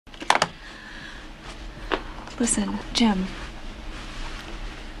Listen, Jim.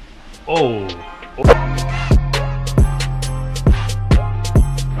 Oh.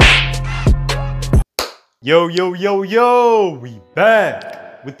 Yo, yo, yo, yo, we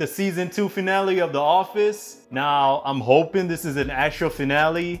back with the season 2 finale of The Office. Now, I'm hoping this is an actual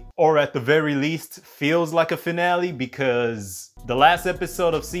finale, or at the very least feels like a finale, because the last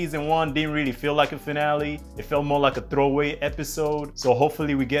episode of season 1 didn't really feel like a finale. It felt more like a throwaway episode. So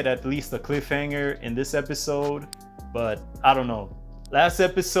hopefully we get at least a cliffhanger in this episode, but I don't know. Last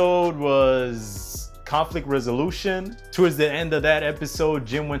episode was conflict resolution. Towards the end of that episode,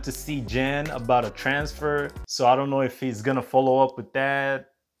 Jim went to see Jen about a transfer. So I don't know if he's gonna follow up with that.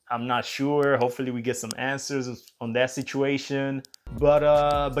 I'm not sure. Hopefully we get some answers on that situation. But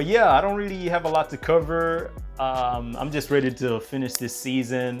yeah, I don't really have a lot to cover. I'm just ready to finish this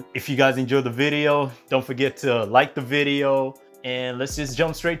season. If you guys enjoyed the video, don't forget to like the video. And let's just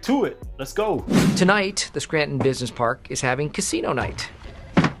jump straight to it. Let's go. Tonight, the Scranton Business Park is having casino night.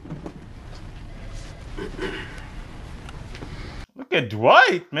 Look at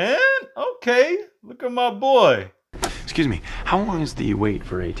Dwight, man. Okay, look at my boy. Excuse me, how long is the wait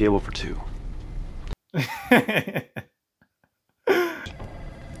for a table for two? It's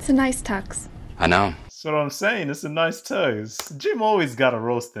a nice tux. I know. That's what I'm saying. It's a nice tux. Jim always gotta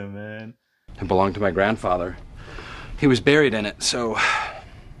roast him, man. It belonged to my grandfather. He was buried in it, so...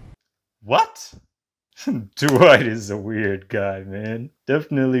 What? Dwight is a weird guy, man.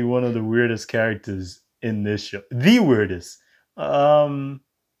 Definitely one of the weirdest characters in this show. The weirdest. Yeah,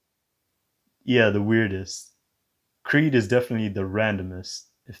 the weirdest. Creed is definitely the randomest,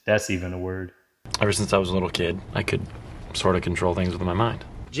 if that's even a word. Ever since I was a little kid, I could sort of control things with my mind.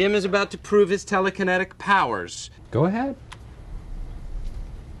 Jim is about to prove his telekinetic powers. Go ahead.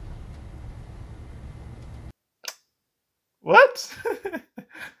 What?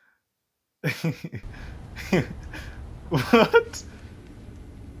 What?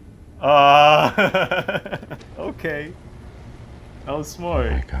 Okay. That was smart.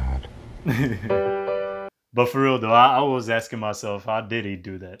 Oh my God. But for real though, I was asking myself, how did he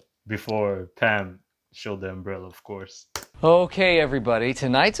do that? Before Pam showed the umbrella, of course. Okay, everybody,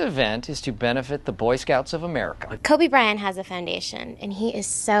 tonight's event is to benefit the Boy Scouts of America. Kobe Bryant has a foundation, and he is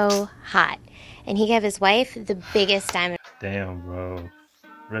so hot. And he gave his wife the biggest diamond. Damn, bro.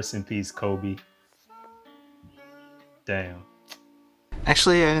 Rest in peace, Kobe. Damn.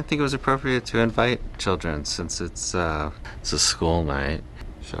 Actually, I didn't think it was appropriate to invite children since it's a school night.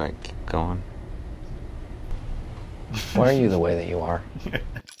 Should I keep going? Why are you the way that you are?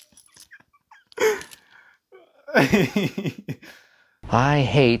 I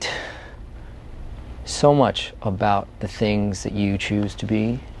hate so much about the things that you choose to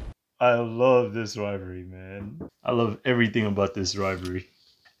be. I love this rivalry, man. I love everything about this rivalry.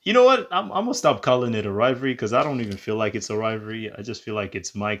 You know what? I'm gonna stop calling it a rivalry because I don't even feel like it's a rivalry. I just feel like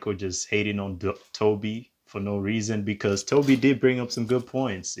it's Michael just hating on Toby for no reason, because Toby did bring up some good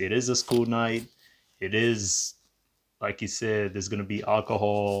points. It is a school night. It is, like he said, there's gonna be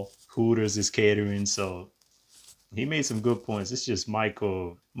alcohol. Hooters is catering, so he made some good points. It's just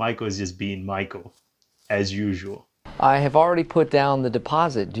Michael. Michael is just being Michael, as usual. I have already put down the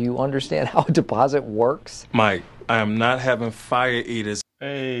deposit. Do you understand how a deposit works? Mike, I am not having fire eaters.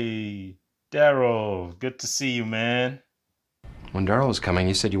 Hey, Daryl, good to see you, man. When Darryl was coming,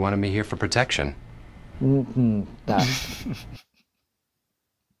 you said you wanted me here for protection. Mm-hmm.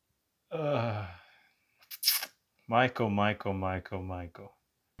 Michael.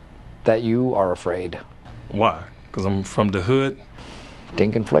 That you are afraid. Why? Because I'm from the hood?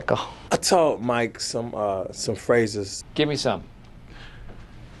 Dink and flicker. I taught Mike some phrases. Give me some.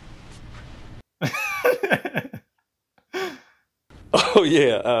 Oh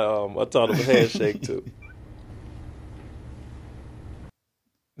yeah, I taught him a handshake too.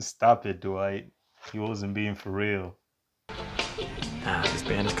 Stop it, Dwight. He wasn't being for real. This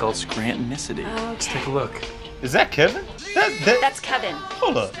band is called Scrantonicity. Okay. Let's take a look. Is that Kevin? That's Kevin.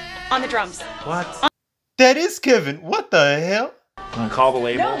 Hold up. On the drums. What? That is Kevin. What the hell? I'm gonna call the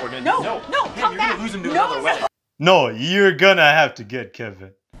label. No, come back. Lose him to another way. No, you're gonna have to get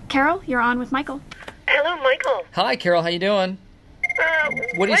Kevin. Carol, you're on with Michael. Hello, Michael. Hi, Carol. How you doing?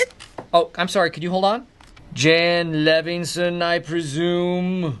 What is... Oh, I'm sorry. Could you hold on? Jan Levinson, I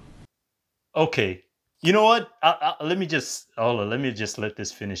presume. Okay. You know what? Let me just let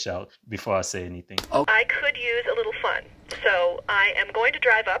this finish out before I say anything. Oh. I could use a little fun, so I am going to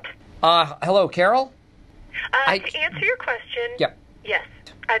drive up. Hello, Carol? To answer your question, Yep. yes,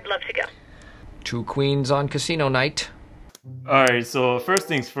 I'd love to go. Two queens on casino night. All right, so first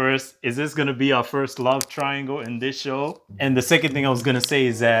things first, is this going to be our first love triangle in this show? And the second thing I was going to say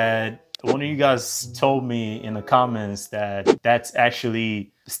is that One of you guys told me in the comments that that's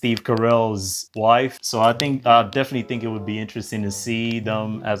actually Steve Carell's wife. So I definitely think it would be interesting to see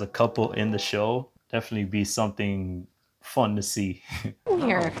them as a couple in the show. Definitely be something fun to see.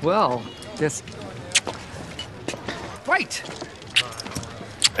 Here. Well, this. Right.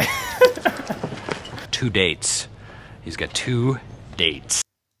 2 dates. He's got 2 dates.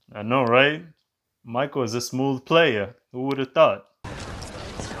 I know, right? Michael is a smooth player. Who would have thought?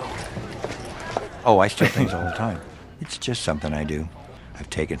 Oh, I steal things all the time. It's just something I do. I've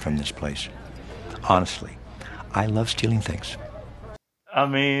taken from this place. Honestly, I love stealing things. I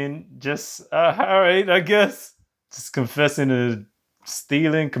mean, just, all right, I guess. Just confessing to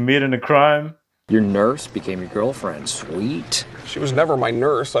stealing, committing a crime. Your nurse became your girlfriend. Sweet. She was never my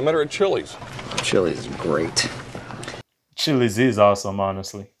nurse. I met her at Chili's. Chili's is great. Chili's is awesome,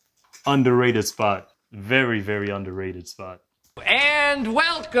 honestly. Underrated spot. Very, very underrated spot. And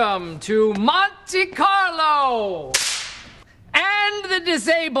welcome to Monte Carlo and the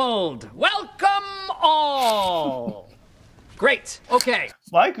disabled. Welcome all. Great. Okay.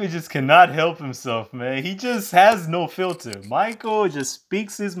 Michael just cannot help himself, man. He just has no filter. Michael just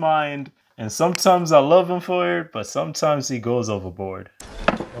speaks his mind, and sometimes I love him for it, but sometimes he goes overboard.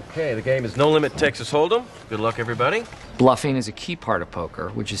 Okay, the game is No Limit Texas Hold'em. Good luck, everybody. Bluffing is a key part of poker,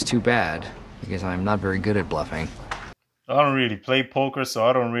 which is too bad because I'm not very good at bluffing. I don't really play poker, so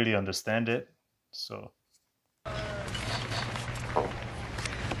I don't really understand it. So.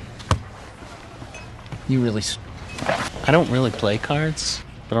 You really... I don't really play cards,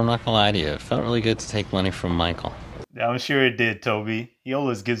 but I'm not gonna lie to you. It felt really good to take money from Michael. Yeah, I'm sure it did, Toby. He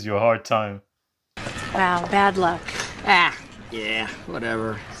always gives you a hard time. Wow, bad luck. Ah, yeah,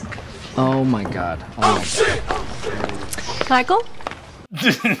 whatever. Oh my god. Oh my shit! Michael?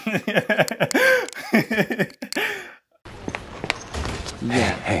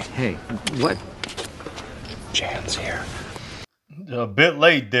 Yeah. Hey, what? Jan's here. A bit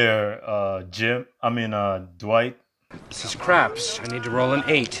late there, Dwight. This is craps. I need to roll an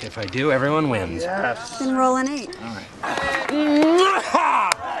 8. If I do, everyone wins. Yes. Then roll an 8. All right.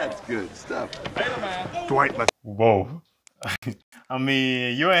 That's good stuff. Dwight, let's... Whoa. I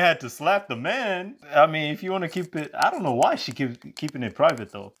mean, you ain't had to slap the man. I mean, if you want to keep it... I don't know why she keeps keeping it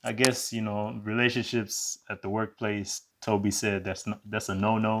private, though. I guess, relationships at the workplace, Toby said that's a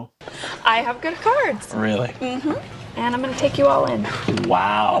no-no. I have good cards. Really? Mm-hmm. And I'm going to take you all in.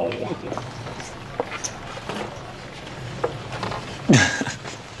 Wow.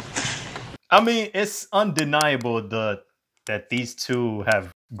 I mean, it's undeniable that these two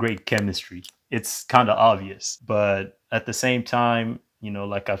have great chemistry. It's kind of obvious. But at the same time,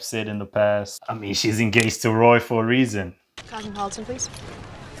 like I've said in the past, I mean, she's engaged to Roy for a reason. Cosmopolitan, please.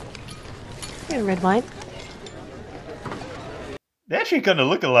 You got a red wine? They actually kind of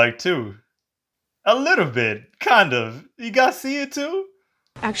look alike, too. A little bit, kind of. You guys see it, too?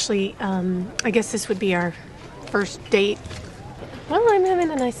 Actually, I guess this would be our first date. Well, I'm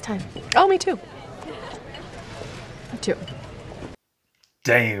having a nice time. Oh, me too. Me too.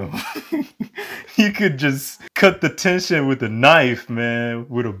 Damn. You could just cut the tension with a knife, man.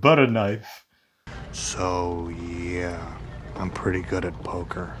 With a butter knife. So, yeah. I'm pretty good at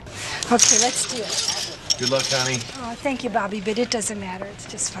poker. Okay, let's do it. Good luck, Connie. Oh, thank you, Bobby, but it doesn't matter. It's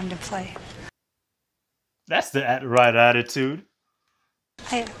just fun to play. That's the right attitude.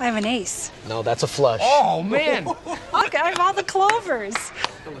 I have an ace. No, that's a flush. Oh, man. Look, I have all the clovers.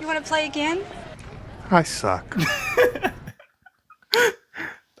 You want to play again? I suck.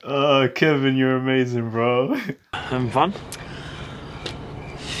 Kevin, you're amazing, bro. Having fun?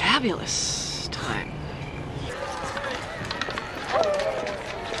 Fabulous time.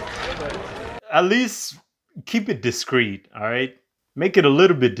 At least keep it discreet, all right? Make it a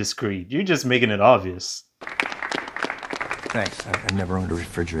little bit discreet. You're just making it obvious. Thanks. I've never owned a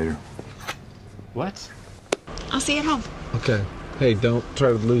refrigerator. What? I'll see you at home. Okay. Hey, don't try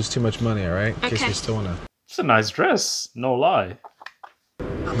to lose too much money, all right? In case Okay. you still want to... It's a nice dress, no lie.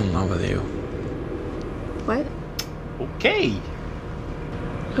 I'm in love with you. What? Okay.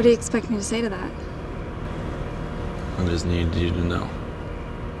 What do you expect me to say to that? I just need you to know.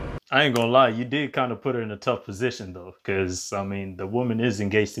 I ain't gonna lie, you did kind of put her in a tough position, though. Because, I mean, the woman is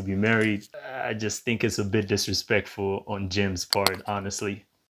engaged to be married. I just think it's a bit disrespectful on Jim's part, honestly.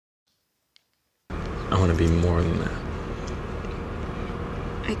 I want to be more than that.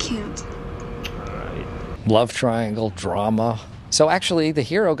 I can't. Love triangle, drama. So actually, the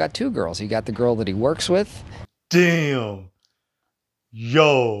hero got 2 girls. He got the girl that he works with. Damn.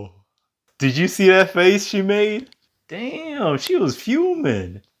 Yo. Did you see that face she made? Damn, she was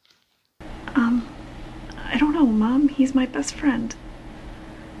fuming. I don't know, Mom. He's my best friend.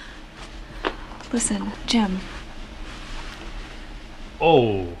 Listen, Jim.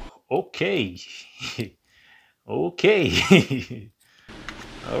 Oh, okay. Okay.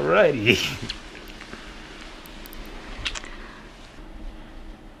 Alrighty.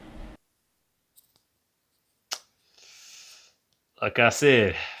 Like I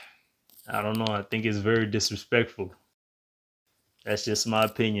said, I don't know. I think it's very disrespectful. That's just my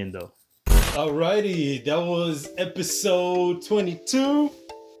opinion, though. Alrighty, that was episode 22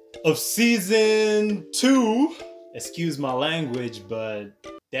 of season 2. Excuse my language, but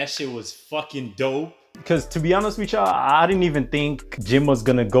that shit was fucking dope. Because to be honest with y'all, I didn't even think Jim was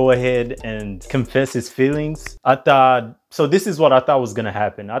gonna go ahead and confess his feelings. I thought, so this is what I thought was gonna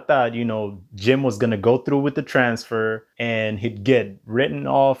happen. I thought, you know, Jim was gonna go through with the transfer and he'd get written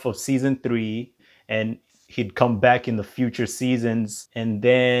off of season 3 and he'd come back in the future seasons, and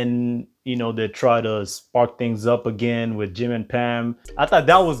then, you know, they'd try to spark things up again with Jim and Pam. I thought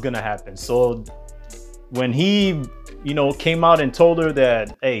that was gonna happen. So when he, you know, came out and told her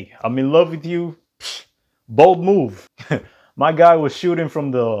that, hey, I'm in love with you, bold move. My guy was shooting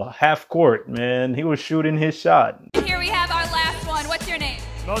from the half court, man. He was shooting his shot. Here we have our last one. What's your name?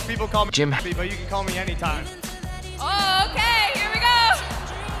 Most people call me Jim, but you can call me anytime. Oh, okay. Here we go.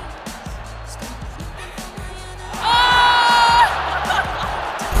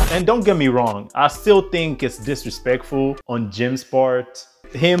 And don't get me wrong, I still think it's disrespectful on Jim's part.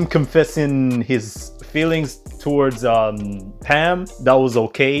 Him confessing his feelings towards Pam, that was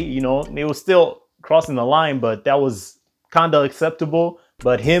okay, you know. It was still crossing the line, but that was kind of acceptable.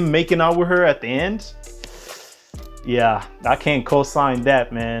 But him making out with her at the end, yeah, I can't co-sign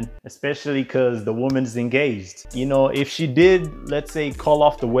that, man. Especially because the woman's engaged. You know, if she did, let's say, call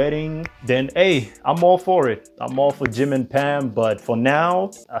off the wedding, then hey, I'm all for it. I'm all for Jim and Pam. But for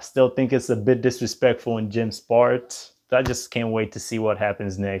now, I still think it's a bit disrespectful on Jim's part. I just can't wait to see what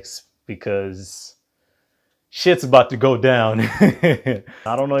happens next, because shit's about to go down. I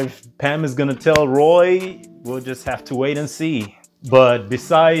don't know if Pam is gonna tell Roy. We'll just have to wait and see. But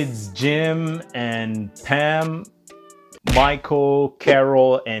besides Jim and Pam, Michael,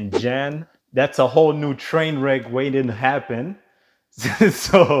 Carol, and Jen, that's a whole new train wreck waiting to happen.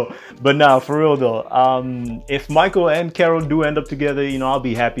 So, but now for real though, if Michael and Carol do end up together, you know, I'll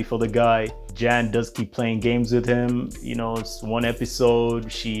be happy for the guy. Jan does keep playing games with him. You know, it's one episode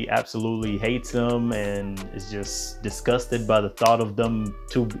she absolutely hates him and is just disgusted by the thought of them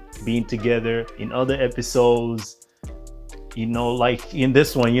two being together. In other episodes, you know, like in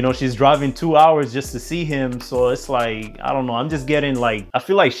this one, you know, she's driving 2 hours just to see him. So it's like, I don't know, I'm just getting like, I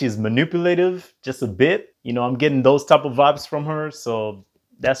feel like she's manipulative just a bit. You know, I'm getting those type of vibes from her. So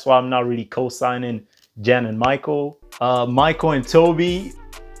that's why I'm not really co-signing Jen and Michael. Michael and Toby,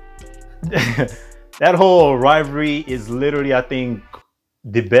 that whole rivalry is literally, I think,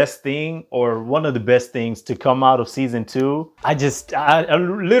 the best thing, or one of the best things to come out of season 2. I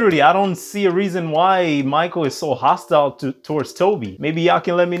literally, I don't see a reason why Michael is so hostile towards Toby. Maybe y'all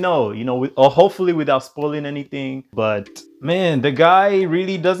can let me know, you know, or hopefully without spoiling anything. But man, the guy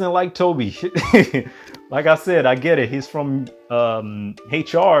really doesn't like Toby. Like I said, I get it. He's from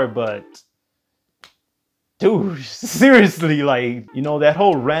HR, but dude, seriously, like, you know, that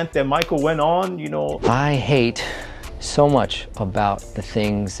whole rant that Michael went on, you know. I hate so much about the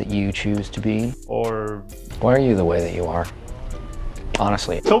things that you choose to be. Or why are you the way that you are?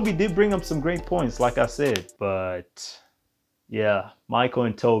 Honestly. Toby did bring up some great points, like I said, but yeah, Michael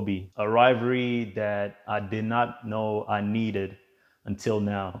and Toby, a rivalry that I did not know I needed until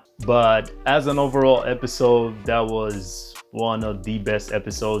now. But as an overall episode, that was one of the best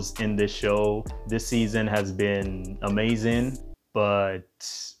episodes in this show. This season has been amazing, but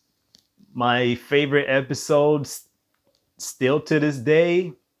my favorite episodes still to this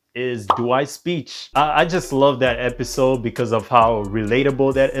day is Dwight's speech. I just love that episode because of how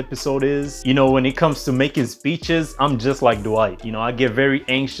relatable that episode is. You know, when it comes to making speeches, I'm just like Dwight. You know, I get very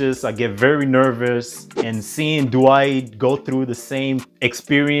anxious, I get very nervous, and seeing Dwight go through the same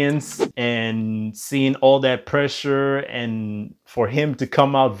experience and seeing all that pressure, and for him to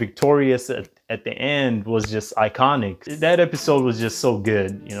come out victorious at the end was just iconic. That episode was just so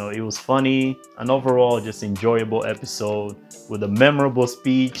good. You know, it was funny, an overall just enjoyable episode with a memorable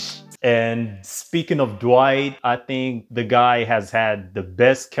speech. And speaking of Dwight, I think the guy has had the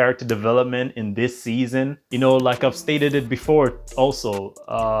best character development in this season. You know, like I've stated it before also,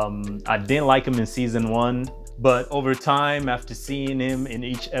 I didn't like him in season 1. But over time, after seeing him in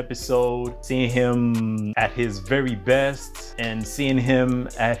each episode, seeing him at his very best and seeing him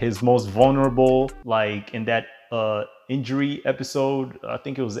at his most vulnerable, like in that injury episode, I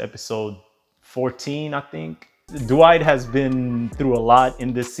think it was episode 14, I think. Dwight has been through a lot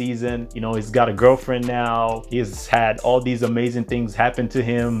in this season. You know, he's got a girlfriend now. He has had all these amazing things happen to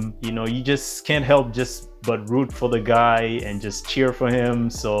him. You know, you just can't help but root for the guy and just cheer for him.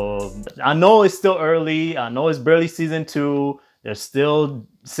 So I know it's still early. I know it's barely season 2. There's still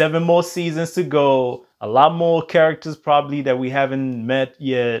 7 more seasons to go. A lot more characters probably that we haven't met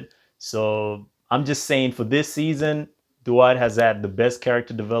yet. So I'm just saying, for this season, Dwight has had the best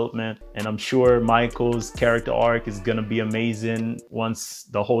character development, and I'm sure Michael's character arc is gonna be amazing once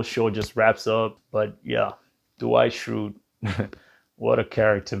the whole show just wraps up. But yeah, Dwight Schrute, what a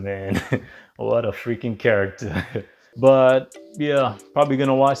character, man. What a freaking character. But yeah, probably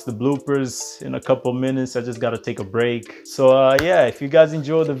gonna watch the bloopers in a couple minutes. I just gotta take a break. So yeah, if you guys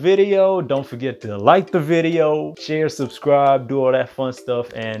enjoyed the video, don't forget to like the video, share, subscribe, do all that fun stuff,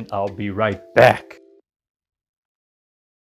 and I'll be right back.